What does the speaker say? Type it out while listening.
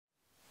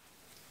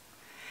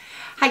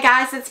Hi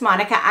guys, it's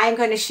Monika. I'm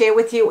going to share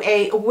with you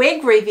a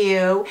wig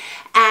review,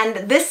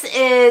 and this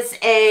is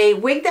a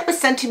wig that was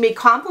sent to me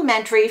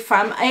complimentary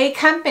from a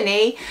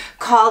company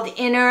called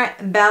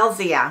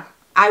Innerbellezza.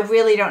 I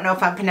really don't know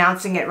if I'm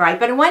pronouncing it right,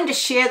 but I wanted to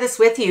share this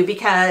with you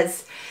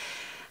because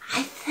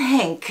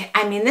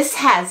I mean, this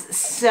has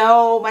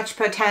so much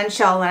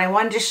potential, and I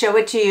wanted to show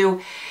it to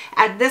you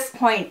at this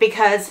point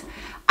because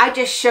I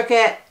just shook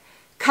it,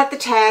 cut the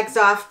tags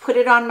off, put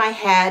it on my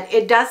head.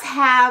 It does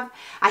have,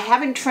 I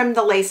haven't trimmed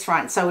the lace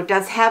front, so it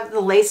does have the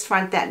lace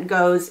front that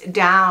goes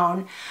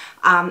down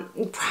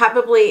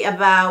probably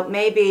about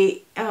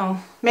maybe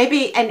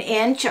an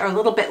inch or a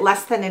little bit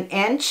less than an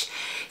inch.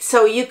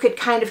 So you could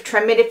kind of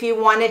trim it if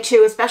you wanted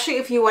to, especially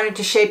if you wanted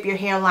to shape your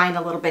hairline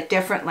a little bit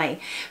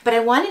differently. But I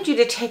wanted you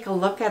to take a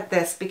look at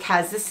this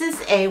because this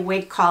is a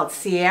wig called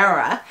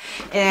Sierra,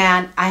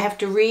 and I have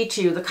to read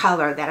to you the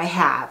color that I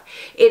have.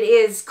 It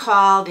is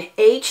called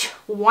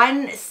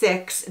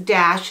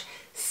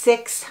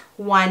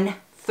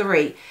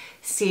H16-613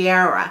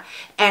 Sierra,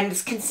 and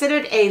it's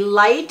considered a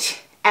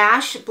light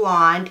ash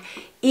blonde,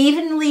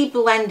 evenly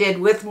blended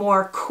with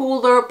more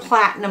cooler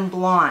platinum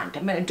blonde.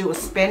 I'm going to do a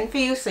spin for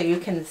you so you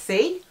can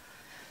see.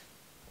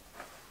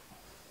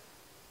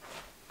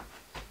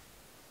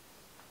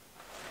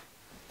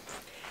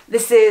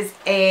 This is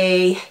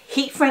a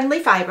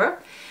heat-friendly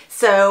fiber,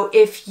 so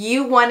if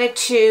you wanted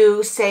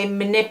to, say,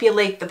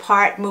 manipulate the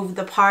part, move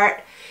the part,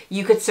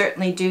 you could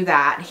certainly do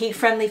that.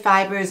 Heat-friendly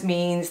fibers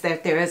means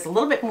that there is a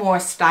little bit more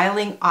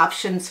styling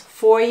options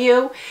for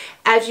you.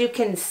 As you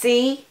can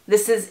see,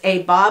 this is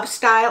a bob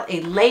style,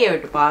 a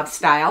layered bob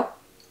style,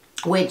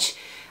 which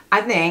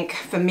I think,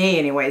 for me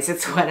anyways,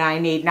 it's what I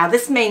need. Now,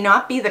 this may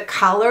not be the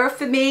color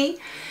for me,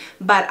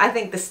 but I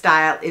think the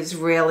style is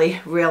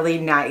really, really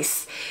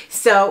nice.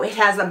 So it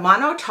has a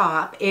mono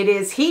top, it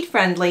is heat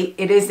friendly,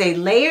 it is a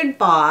layered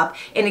bob,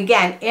 and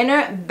again,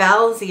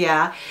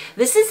 Innerbellezza.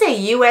 This is a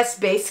US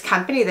based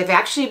company. They've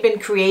actually been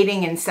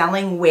creating and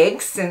selling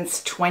wigs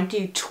since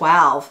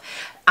 2012.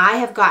 I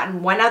have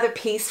gotten one other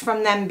piece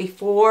from them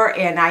before,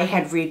 and I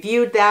had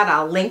reviewed that.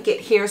 I'll link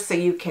it here so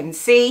you can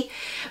see,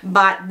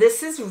 but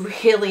this is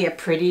really a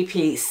pretty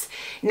piece.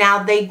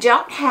 Now, they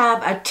don't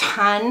have a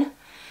ton,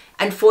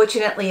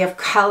 unfortunately, of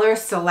color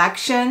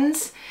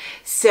selections,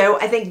 so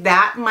I think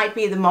that might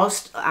be the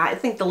most, I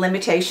think the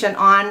limitation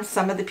on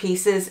some of the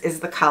pieces is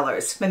the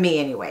colors, for me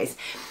anyways.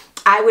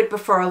 I would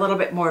prefer a little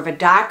bit more of a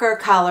darker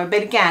color,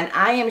 but again,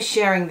 I am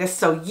sharing this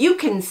so you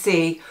can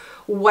see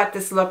what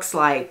this looks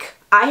like.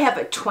 I have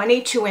a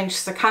 22-inch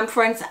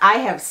circumference. I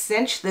have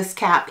cinched this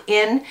cap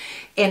in,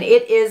 and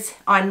it is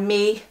on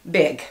me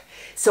big.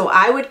 So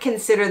I would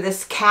consider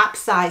this cap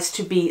size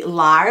to be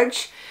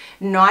large,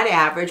 not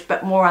average,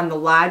 but more on the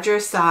larger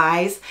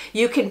size.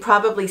 You can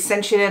probably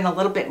cinch it in a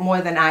little bit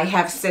more than I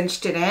have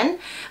cinched it in,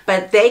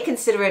 but they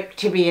consider it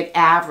to be an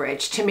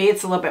average. To me,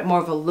 it's a little bit more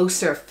of a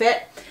looser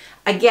fit.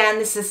 Again,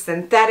 this is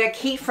synthetic,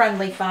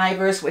 heat-friendly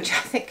fibers, which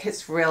I think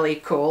is really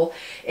cool.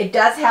 It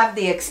does have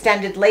the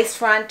extended lace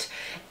front,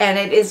 and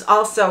it is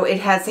also, it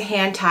has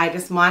hand-tied.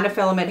 It's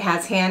monofilament,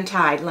 has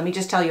hand-tied. Let me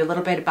just tell you a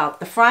little bit about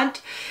the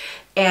front.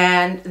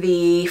 And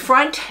the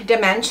front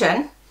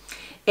dimension,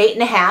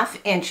 8.5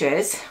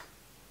 inches.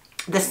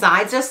 The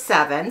sides are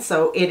 7,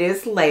 so it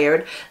is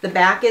layered. The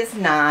back is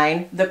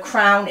 9. The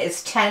crown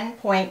is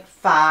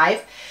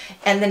 10.5,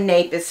 and the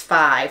nape is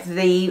 5.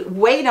 The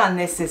weight on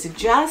this is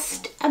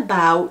just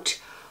about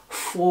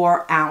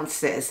 4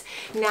 ounces.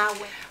 Now,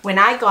 when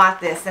I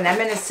got this, and I'm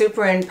going to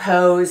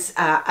superimpose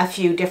a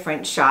few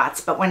different shots,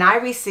 but when I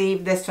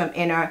received this from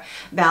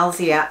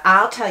Innerbellezza,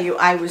 I'll tell you,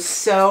 I was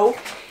so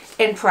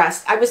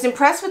impressed. I was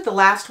impressed with the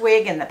last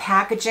wig and the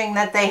packaging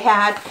that they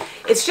had.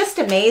 It's just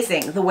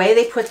amazing the way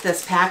they put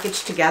this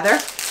package together.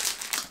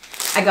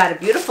 I got a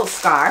beautiful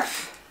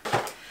scarf.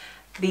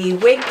 The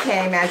wig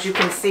came, as you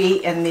can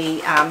see in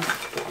the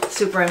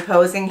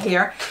superimposing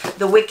here,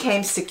 the wig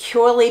came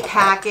securely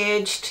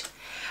packaged.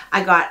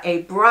 I got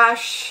a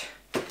brush.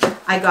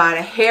 I got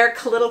a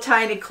little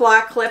tiny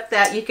claw clip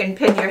that you can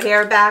pin your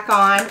hair back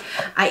on.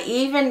 I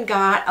even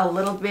got a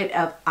little bit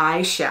of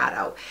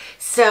eyeshadow.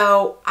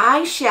 So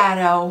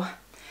eyeshadow,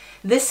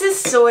 this is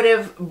sort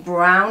of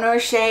browner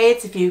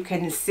shades, if you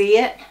can see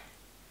it.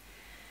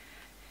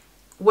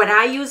 What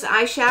I use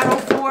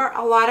eyeshadow for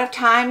a lot of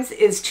times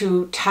is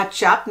to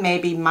touch up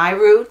maybe my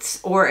roots,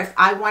 or if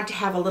I want to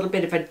have a little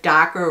bit of a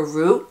darker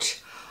root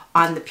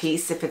on the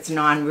piece if it's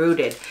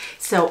non-rooted.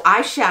 So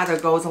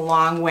eyeshadow goes a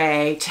long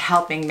way to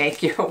helping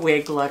make your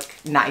wig look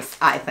nice,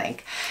 I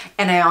think.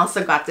 And I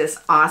also got this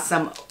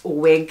awesome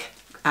wig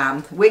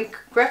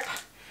grip.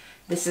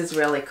 This is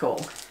really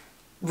cool.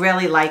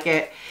 Really like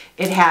it.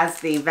 It has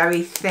the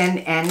very thin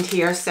end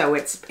here, so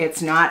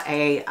it's not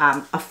a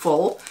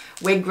full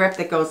wig grip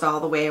that goes all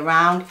the way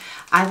around.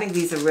 I think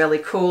these are really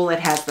cool.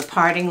 It has the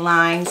parting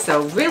line,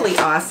 so really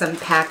awesome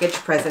package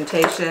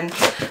presentation.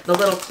 The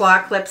little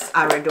claw clips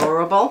are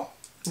adorable.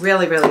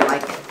 Really, really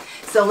like it.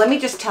 So let me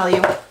just tell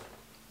you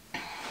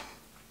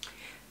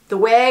the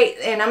way,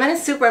 and I'm going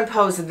to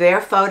superimpose their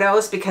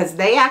photos because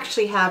they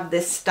actually have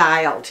this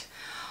styled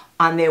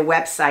on their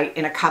website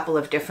in a couple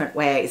of different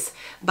ways.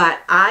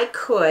 But I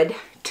could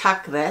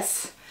tuck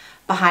this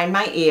behind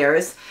my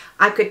ears.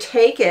 I could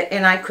take it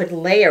and I could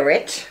layer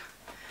it.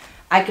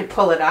 I could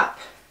pull it up.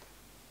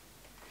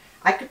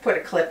 I could put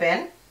a clip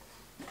in.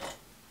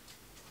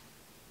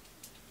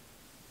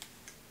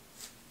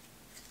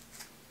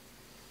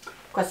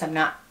 Of course, I'm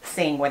not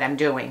saying what I'm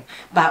doing,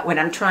 but what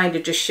I'm trying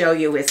to just show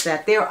you is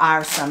that there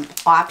are some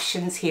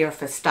options here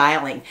for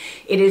styling.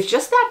 It is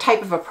just that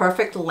type of a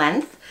perfect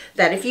length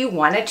that if you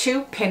wanted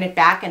to pin it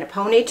back in a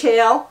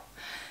ponytail,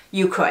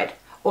 you could.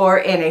 Or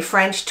in a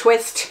French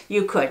twist,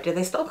 you could. Do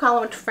they still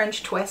call them a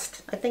French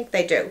twist? I think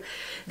they do.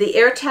 The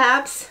ear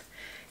tabs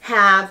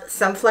have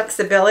some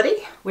flexibility,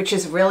 which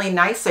is really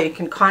nice, so you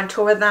can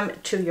contour them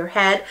to your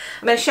head.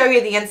 I'm going to show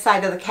you the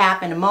inside of the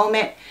cap in a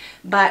moment,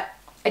 but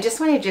I just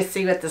want you to just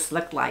see what this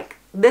looked like.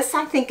 This,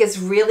 I think, is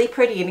really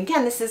pretty. And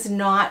again, this is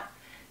not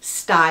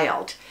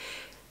styled.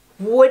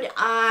 Would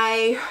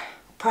I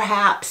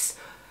perhaps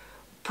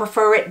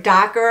prefer it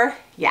darker?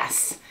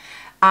 Yes.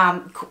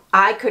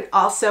 I could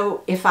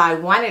also, if I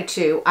wanted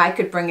to, I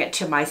could bring it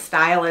to my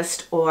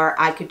stylist, or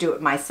I could do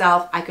it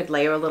myself. I could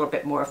layer a little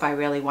bit more if I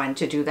really wanted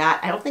to do that.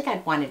 I don't think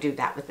I'd want to do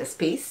that with this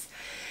piece.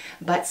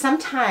 But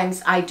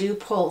sometimes I do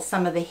pull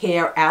some of the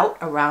hair out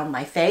around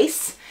my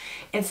face,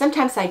 and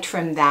sometimes I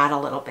trim that a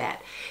little bit.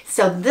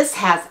 So this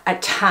has a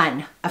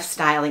ton of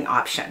styling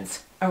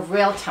options, a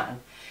real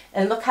ton.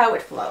 And look how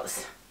it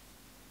flows.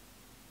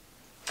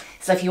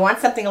 So if you want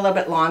something a little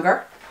bit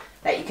longer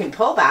that you can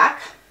pull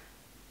back,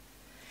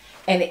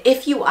 and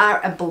if you are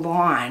a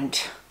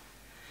blonde,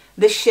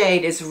 this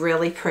shade is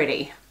really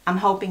pretty. I'm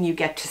hoping you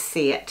get to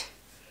see it.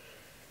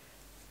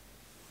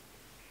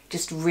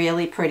 Just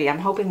really pretty. I'm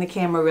hoping the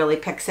camera really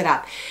picks it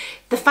up.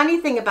 The funny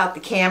thing about the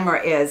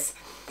camera is,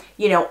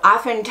 you know,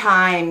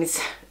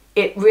 oftentimes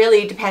it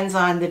really depends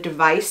on the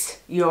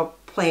device you're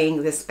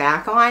playing this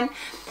back on.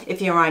 If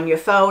you're on your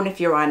phone, if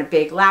you're on a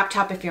big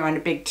laptop, if you're on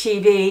a big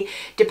TV,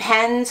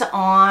 depends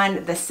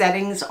on the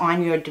settings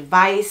on your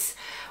device,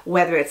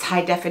 whether it's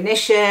high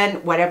definition,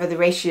 whatever the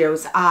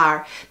ratios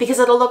are, because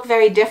it'll look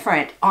very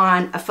different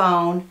on a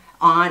phone,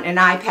 on an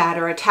iPad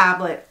or a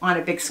tablet, on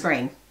a big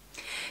screen.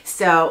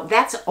 So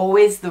that's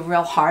always the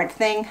real hard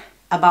thing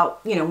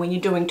about, you know, when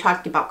you're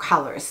talking about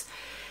colors.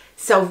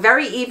 So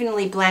very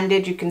evenly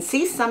blended. You can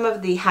see some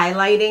of the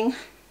highlighting.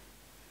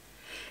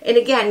 And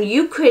again,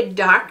 you could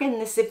darken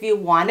this if you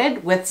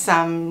wanted with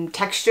some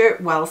texture.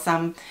 Well,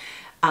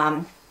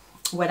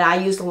 what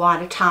I use a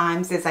lot of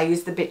times is I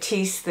use the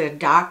Batiste, the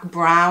dark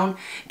brown.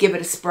 Give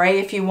it a spray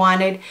if you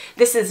wanted.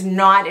 This is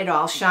not at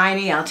all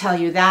shiny, I'll tell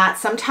you that.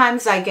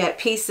 Sometimes I get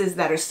pieces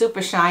that are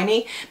super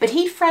shiny, but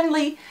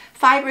heat-friendly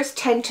fibers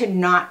tend to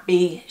not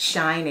be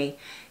shiny.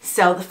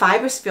 So the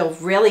fibers feel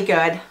really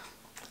good.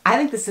 I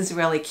think this is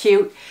really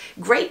cute.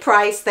 Great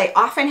price. They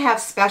often have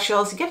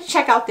specials. You got to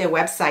check out their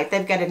website.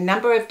 They've got a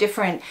number of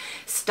different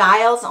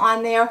styles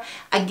on there.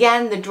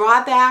 Again, the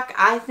drawback,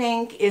 I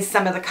think, is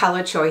some of the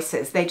color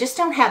choices. They just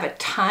don't have a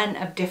ton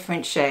of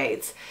different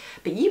shades.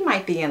 But you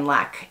might be in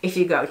luck if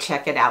you go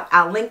check it out.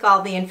 I'll link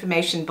all the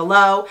information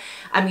below.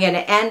 I'm going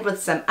to end with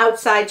some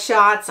outside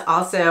shots.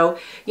 Also,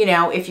 you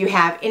know, if you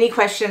have any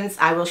questions,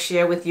 I will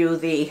share with you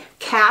the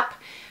cap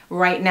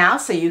right now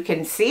so you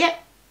can see it,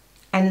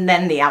 and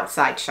then the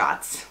outside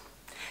shots.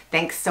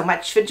 Thanks so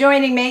much for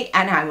joining me,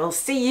 and I will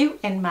see you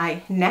in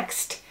my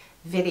next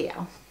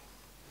video.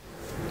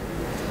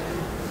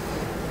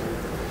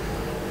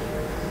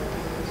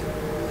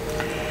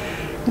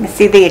 You can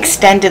see the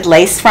extended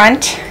lace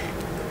front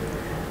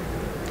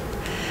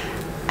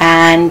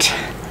and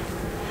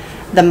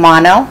the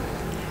mono.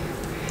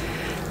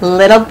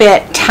 Little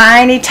bit,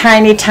 tiny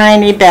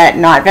bit,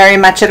 not very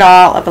much at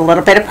all, of a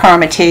little bit of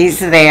permatease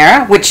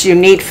there, which you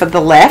need for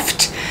the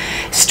lift.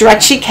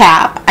 Stretchy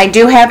cap. I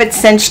do have it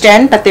cinched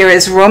in, but there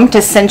is room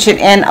to cinch it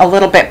in a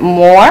little bit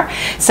more,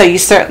 so you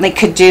certainly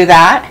could do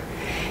that.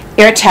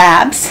 Ear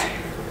tabs.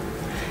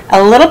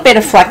 A little bit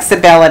of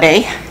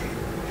flexibility.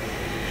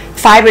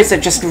 Fibers are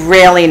just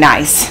really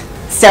nice.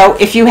 So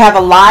if you have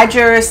a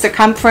larger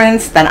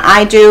circumference than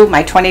I do,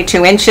 my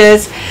 22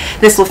 inches,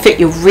 this will fit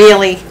you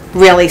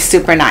really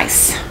super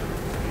nice.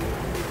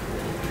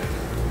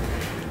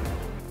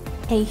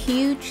 A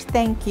huge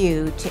thank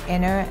you to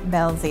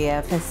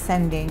Innerbellezza for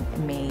sending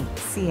me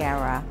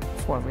Sierra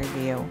for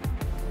review.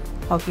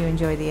 Hope you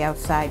enjoy the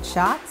outside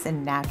shots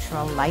and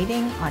natural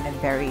lighting on a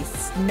very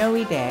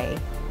snowy day.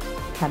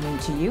 Coming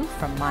to you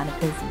from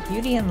Monika's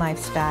Beauty and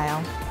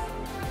Lifestyle.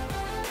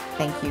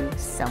 Thank you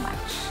so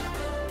much.